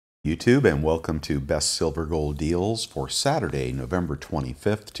YouTube, and welcome to Best Silver Gold Deals for Saturday, November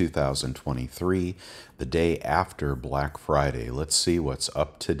 25th, 2023, the day after Black Friday. Let's see what's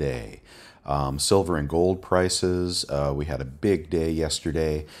up today. Silver and gold prices, we had a big day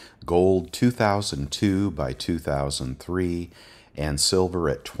yesterday. Gold 2002 by 2003, and silver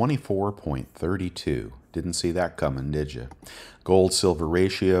at 24.32. Didn't see that coming, did you? Gold-silver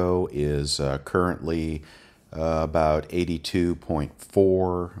ratio is currently about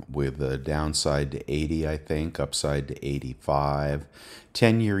 82.4 with a downside to 80, I think, upside to 85.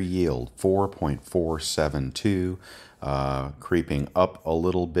 10-year yield 4.472, creeping up a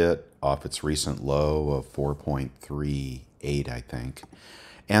little bit off its recent low of 4.38, I think.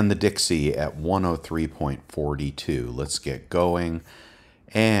 And the Dixie at 103.42. Let's get going.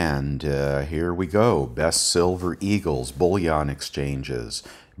 And here we go. Best Silver Eagles bullion exchanges.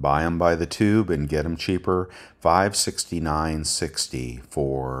 Buy them by the tube and get them cheaper. $569.60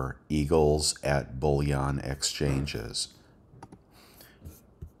 for Eagles at bullion exchanges.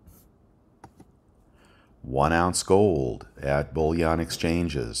 1 ounce gold at bullion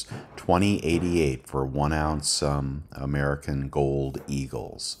exchanges. $20.88 for 1 ounce American Gold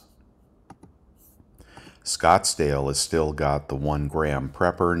Eagles. Scottsdale has still got the 1 gram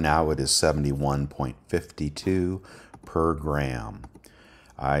prepper. Now it is 71.52 per gram.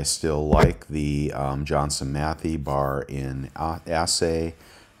 I still like the Johnson Matthey bar in assay,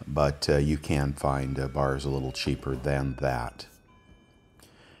 but you can find bars a little cheaper than that.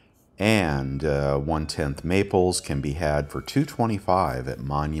 And 1/10 maples can be had for $2.25 at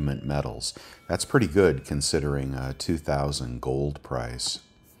Monument Metals. That's pretty good considering a $2,000 gold price.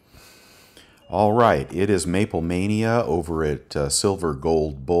 All right, it is Maple Mania over at Silver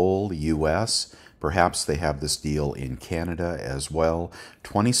Gold Bull US. Perhaps they have this deal in Canada as well.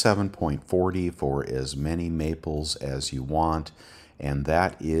 $27.40 for as many maples as you want. And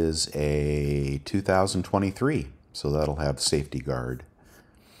that is a 2023, so that'll have safety guard.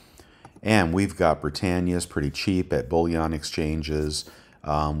 And we've got Britannia's pretty cheap at bullion exchanges.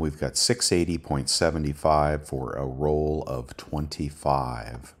 We've got $680.75 for a roll of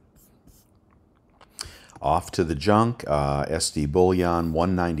 25. Off to the junk, SD Bullion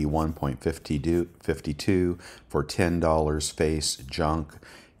 191.52 for $10 face junk,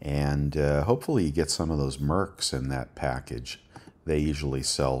 and hopefully you get some of those Mercs in that package. They usually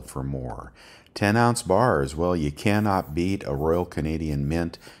sell for more. 10 ounce bars, well, you cannot beat a Royal Canadian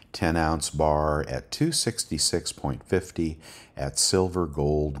Mint 10 ounce bar at $266.50 at Silver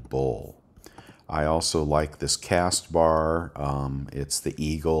Gold Bull. I also like this cast bar. It's the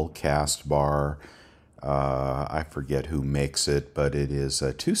Eagle cast bar. I forget who makes it, but it is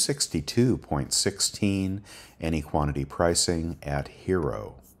 $262.16 any quantity pricing at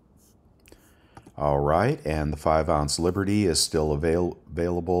Hero. All right, and the 5 ounce Liberty is still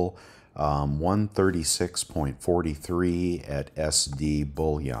available, $136.43 at SD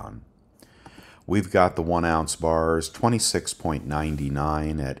Bullion. We've got the 1 ounce bars,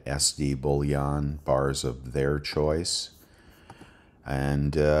 $26.99 at SD Bullion, bars of their choice.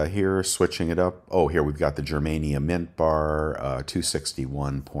 And here, switching it up, oh, here we've got the Germania Mint bar,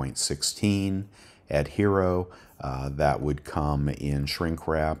 $261.16 at Hero. That would come in shrink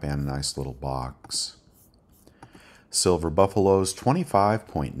wrap and a nice little box. Silver Buffaloes,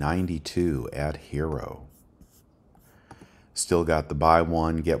 $25.92 at Hero. Still got the buy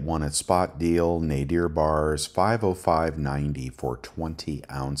one, get one at spot deal. Nadir bars, $505.90 for 20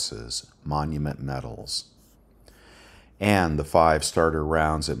 ounces. Monument Metals. And the 5 starter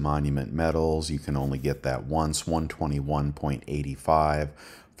rounds at Monument Metals, you can only get that once, $121.85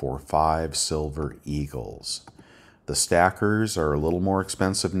 for 5 Silver Eagles. The stackers are a little more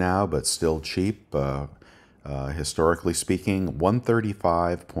expensive now, but still cheap, historically speaking,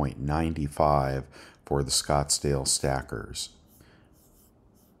 $135.95 for the Scottsdale stackers.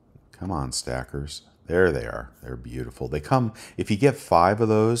 Come on, stackers. There they are. They're beautiful. They come, if you get 5 of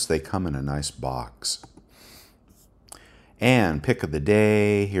those, they come in a nice box. And pick of the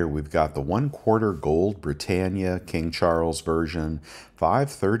day, here we've got the 1/4 gold Britannia King Charles version,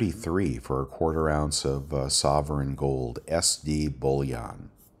 $5.33 for a 1/4 ounce of sovereign gold SD Bullion.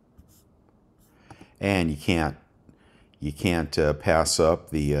 And you can't pass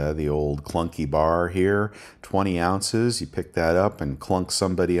up the old clunky bar here, 20 ounces. You pick that up and clunk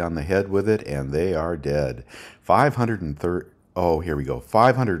somebody on the head with it, and they are dead.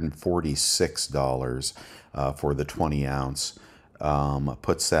 $546 for the 20 ounce.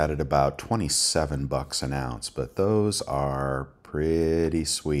 Puts that at about 27 bucks an ounce, but those are pretty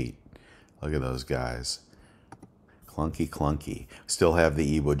sweet. Look at those guys. Clunky, clunky. Still have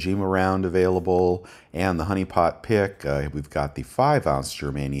the Iwo Jima round available and the Honey Pot pick. We've got the 5-ounce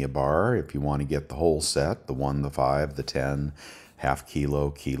Germania bar if you want to get the whole set, the 1, the 5, the 10, half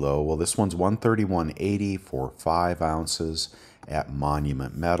kilo, kilo. Well, this one's $131.80 for 5 ounces at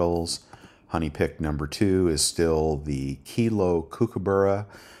Monument Metals. Honey pick number 2 is still the Kilo Kookaburra,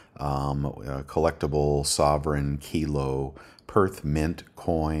 collectible sovereign kilo Perth Mint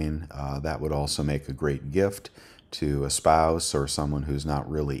coin. That would also make a great gift to a spouse or someone who's not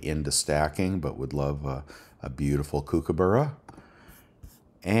really into stacking but would love a beautiful kookaburra.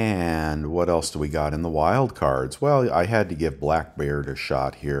 And what else do we got in the wild cards? Well, I had to give Blackbeard a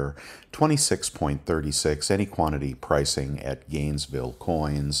shot here. 26.36, any quantity pricing at Gainesville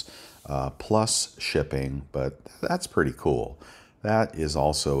Coins, plus shipping, but that's pretty cool. That is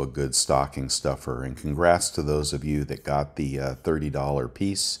also a good stocking stuffer. And congrats to those of you that got the $30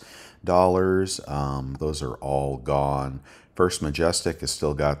 piece dollars. Those are all gone. First Majestic has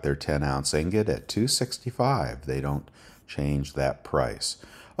still got their 10-ounce ingot at $265. They don't change that price.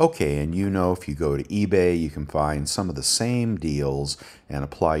 Okay, and you know if you go to eBay, you can find some of the same deals and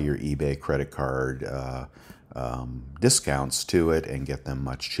apply your eBay credit card discounts to it and get them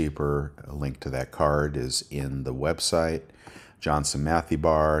much cheaper. A link to that card is in the website. Johnson Matthey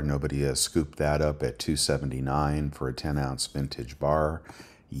bar, nobody has scooped that up at $279 for a 10-ounce vintage bar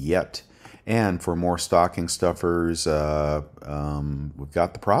yet. And for more stocking stuffers, we've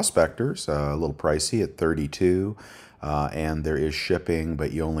got the Prospectors, a little pricey at $32. And there is shipping,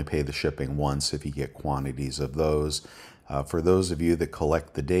 but you only pay the shipping once if you get quantities of those. For those of you that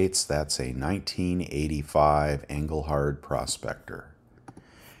collect the dates, that's a 1985 Engelhard Prospector.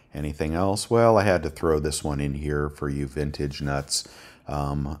 Anything else? Well, I had to throw this one in here for you vintage nuts.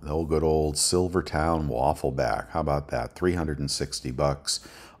 The old good old Silvertown Waffleback. How about that? $360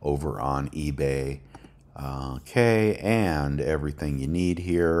 over on eBay. Okay, and everything you need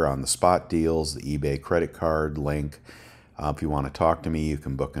here on the spot deals, the eBay credit card link. If you want to talk to me, you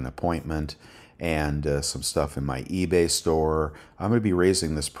can book an appointment. And some stuff in my eBay store. I'm going to be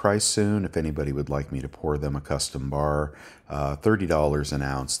raising this price soon. If anybody would like me to pour them a custom bar, $30 an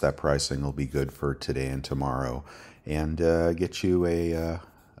ounce. That pricing will be good for today and tomorrow. And get you a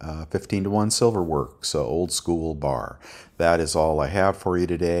 15-to-1 Silverworks, old school bar. That is all I have for you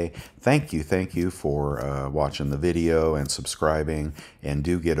today. Thank you for watching the video and subscribing, and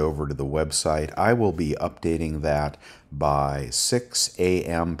do get over to the website. I will be updating that by 6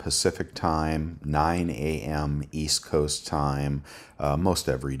 a.m. Pacific time, 9 a.m. East Coast time, most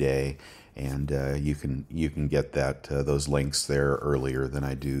every day. And you can get those links there earlier than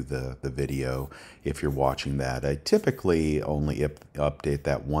I do the video if you're watching that. I typically only update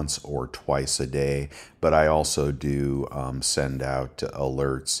that once or twice a day, but I also do send out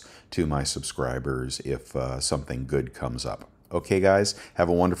alerts to my subscribers if something good comes up. Okay, guys, have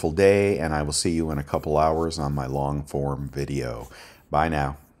a wonderful day, and I will see you in a couple hours on my long form video. Bye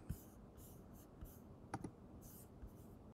now.